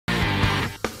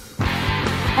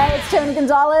Hey, it's Tony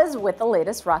Gonzalez with the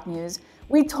latest rock news.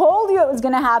 We told you it was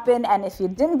going to happen, and if you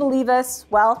didn't believe us,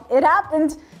 well, it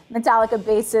happened. Metallica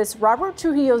bassist Robert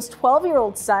Trujillo's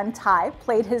 12-year-old son, Tye,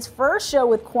 played his first show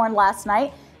with Korn last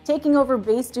night, taking over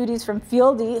bass duties from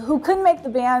Fieldy, who couldn't make the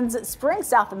band's spring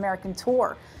South American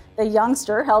tour. The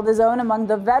youngster held his own among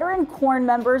the veteran Korn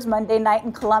members Monday night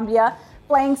in Colombia,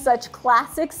 playing such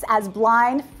classics as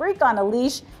Blind, Freak on a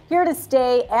Leash, Here to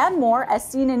Stay, and more, as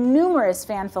seen in numerous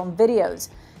fan film videos.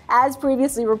 As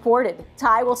previously reported,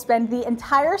 Tye will spend the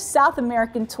entire South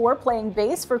American tour playing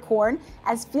bass for Korn,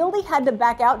 as Fieldy had to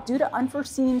back out due to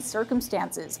unforeseen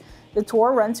circumstances. The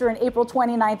tour runs through an April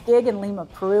 29th gig in Lima,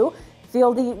 Peru.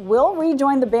 Fieldy will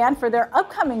rejoin the band for their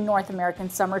upcoming North American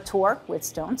summer tour with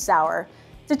Stone Sour.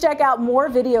 To check out more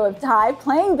video of Tye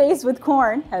playing bass with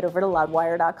Korn, head over to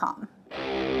loudwire.com.